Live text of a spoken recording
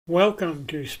Welcome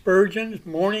to Spurgeon's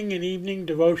Morning and Evening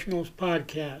Devotionals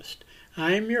Podcast.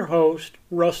 I am your host,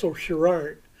 Russell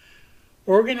Sherrard.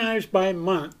 Organized by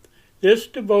month, this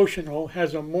devotional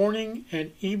has a morning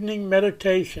and evening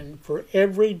meditation for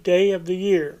every day of the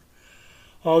year.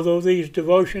 Although these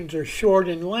devotions are short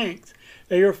in length,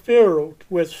 they are filled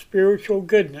with spiritual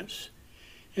goodness.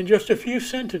 In just a few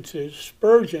sentences,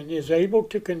 Spurgeon is able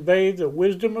to convey the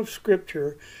wisdom of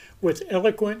Scripture with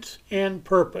eloquence and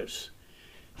purpose.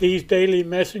 These daily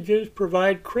messages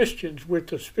provide Christians with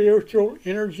the spiritual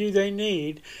energy they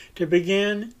need to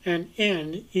begin and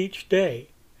end each day.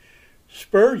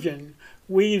 Spurgeon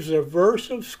weaves a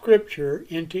verse of Scripture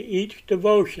into each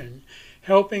devotion,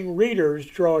 helping readers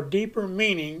draw deeper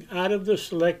meaning out of the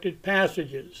selected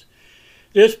passages.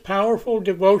 This powerful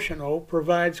devotional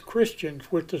provides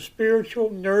Christians with the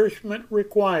spiritual nourishment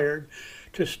required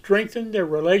to strengthen their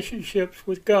relationships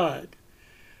with God.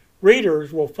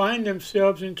 Readers will find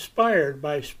themselves inspired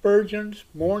by Spurgeon's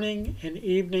morning and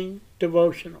evening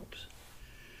devotionals.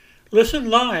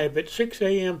 Listen live at 6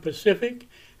 a.m. Pacific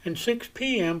and 6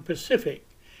 p.m. Pacific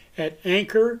at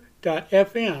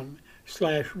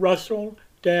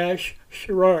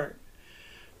anchor.fm/Russell-Sherrard.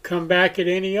 Come back at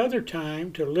any other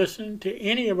time to listen to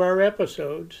any of our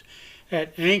episodes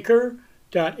at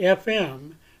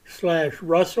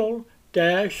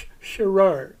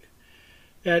anchor.fm/Russell-Sherrard.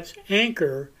 That's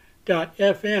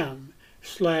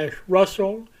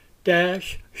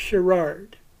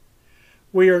anchor.fm/Russell-Sherrard.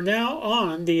 We are now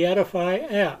on the Edify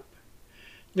app.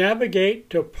 Navigate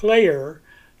to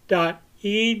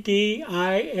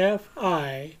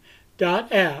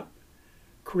player.edifi.app,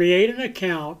 create an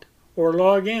account, or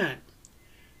log in.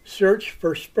 Search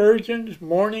for Spurgeon's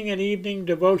Morning and Evening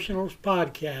Devotionals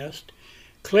Podcast,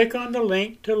 click on the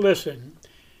link to listen,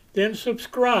 then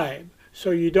subscribe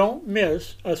so you don't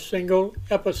miss a single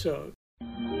episode.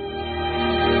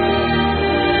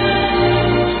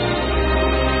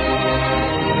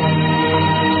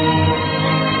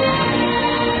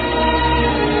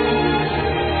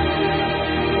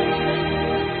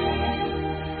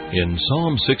 In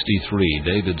Psalm 63,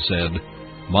 David said,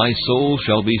 "My soul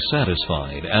shall be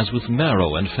satisfied as with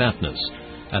marrow and fatness,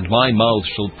 and my mouth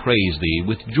shall praise thee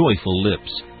with joyful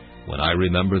lips, when I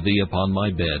remember thee upon my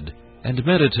bed, and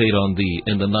meditate on thee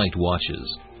in the night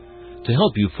watches." To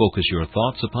help you focus your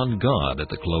thoughts upon God at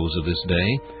the close of this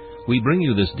day, we bring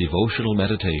you this devotional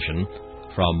meditation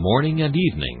from Morning and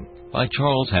Evening by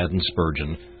Charles Haddon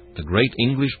Spurgeon, the great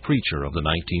English preacher of the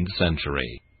 19th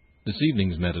century. This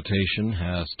evening's meditation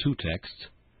has two texts,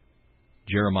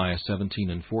 Jeremiah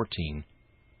 17 and 14,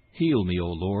 "Heal me,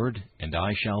 O Lord, and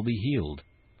I shall be healed,"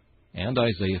 and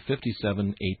Isaiah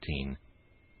 57:18,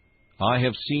 "I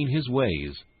have seen his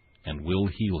ways, and will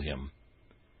heal him."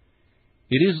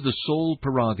 It is the sole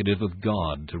prerogative of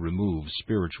God to remove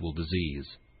spiritual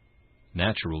disease.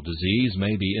 Natural disease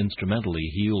may be instrumentally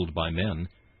healed by men,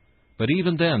 but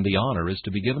even then the honor is to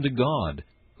be given to God,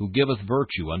 who giveth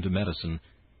virtue unto medicine,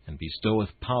 and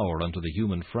bestoweth power unto the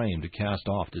human frame to cast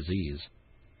off disease.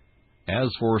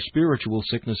 As for spiritual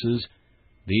sicknesses,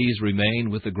 these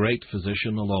remain with the great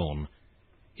physician alone.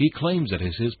 He claims it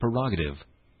as his prerogative.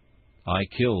 I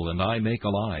kill and I make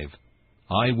alive.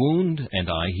 I wound and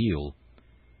I heal.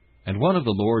 And one of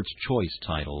the Lord's choice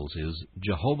titles is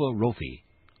Jehovah Rophi,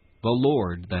 the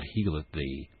Lord that healeth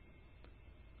thee.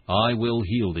 I will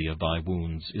heal thee of thy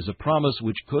wounds is a promise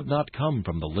which could not come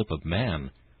from the lip of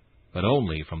man, but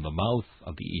only from the mouth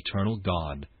of the eternal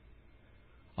God.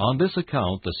 On this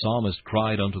account the psalmist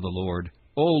cried unto the Lord,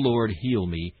 O Lord, heal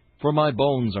me, for my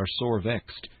bones are sore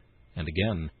vexed. And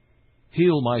again,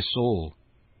 Heal my soul,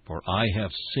 for I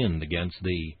have sinned against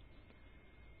thee.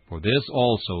 For this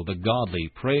also the godly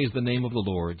praise the name of the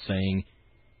Lord, saying,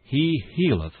 He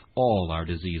healeth all our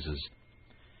diseases.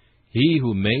 He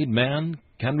who made man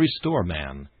can restore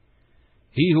man.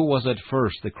 He who was at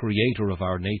first the creator of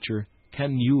our nature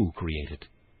can you create it.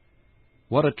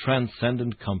 What a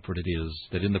transcendent comfort it is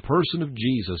that in the person of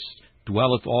Jesus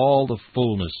dwelleth all the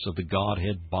fullness of the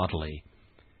Godhead bodily.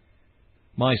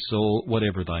 My soul,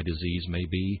 whatever thy disease may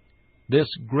be, this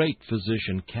great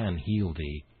physician can heal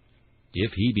thee.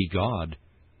 If he be God,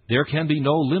 there can be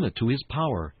no limit to his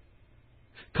power.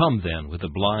 Come then with the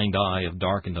blind eye of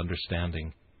darkened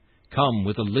understanding. Come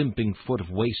with the limping foot of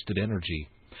wasted energy.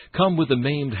 Come with the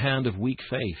maimed hand of weak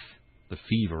faith, the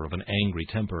fever of an angry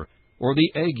temper, or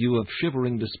the ague of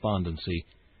shivering despondency.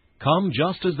 Come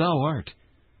just as thou art,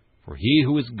 for he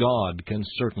who is God can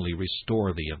certainly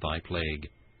restore thee of thy plague.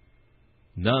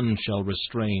 None shall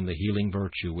restrain the healing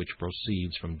virtue which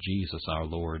proceeds from Jesus our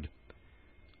Lord.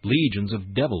 Legions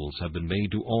of devils have been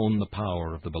made to own the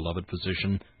power of the beloved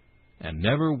physician, and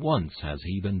never once has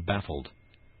he been baffled.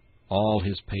 All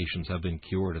his patients have been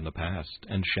cured in the past,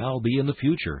 and shall be in the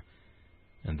future.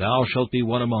 And thou shalt be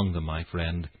one among them, my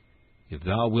friend, if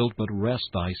thou wilt but rest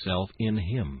thyself in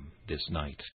him this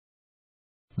night.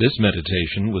 This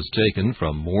meditation was taken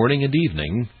from Morning and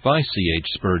Evening by C.H.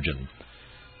 Spurgeon.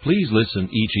 Please listen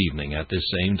each evening at this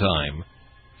same time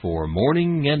for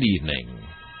Morning and Evening.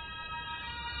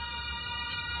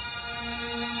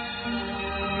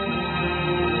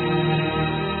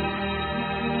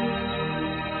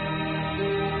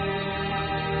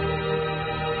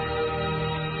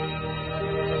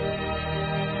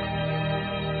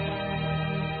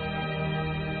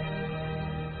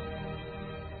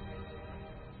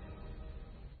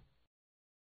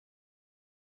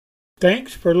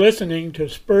 Thanks for listening to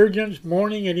Spurgeon's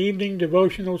Morning and Evening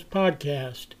Devotionals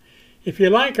podcast. If you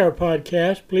like our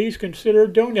podcast, please consider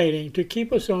donating to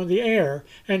keep us on the air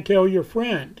and tell your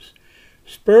friends.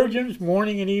 Spurgeon's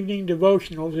Morning and Evening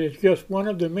Devotionals is just one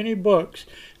of the many books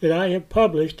that I have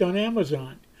published on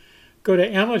Amazon. Go to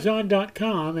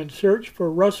Amazon.com and search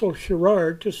for Russell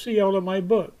Sherrard to see all of my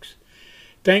books.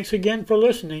 Thanks again for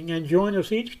listening, and join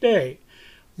us each day,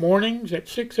 mornings at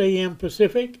 6 a.m.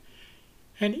 Pacific,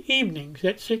 and evenings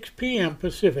at 6 p.m.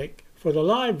 Pacific for the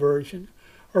live version,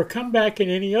 or come back at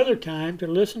any other time to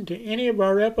listen to any of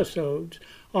our episodes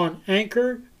on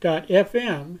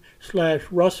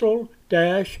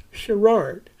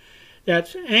anchor.fm/Russell-Sherrard.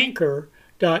 That's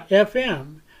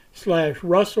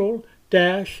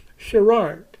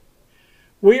anchor.fm/Russell-Sherrard.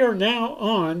 We are now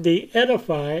on the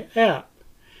Edify app.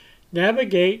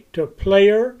 Navigate to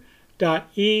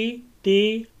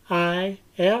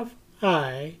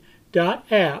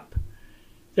player.edifi.app.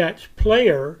 That's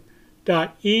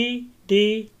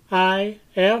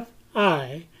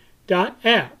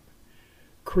player.edifi.app.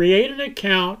 Create an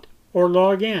account or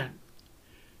log in.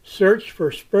 Search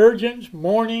for Spurgeon's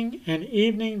Morning and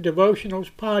Evening Devotionals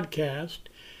podcast.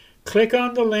 Click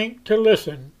on the link to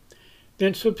listen,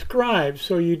 then subscribe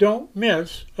so you don't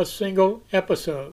miss a single episode.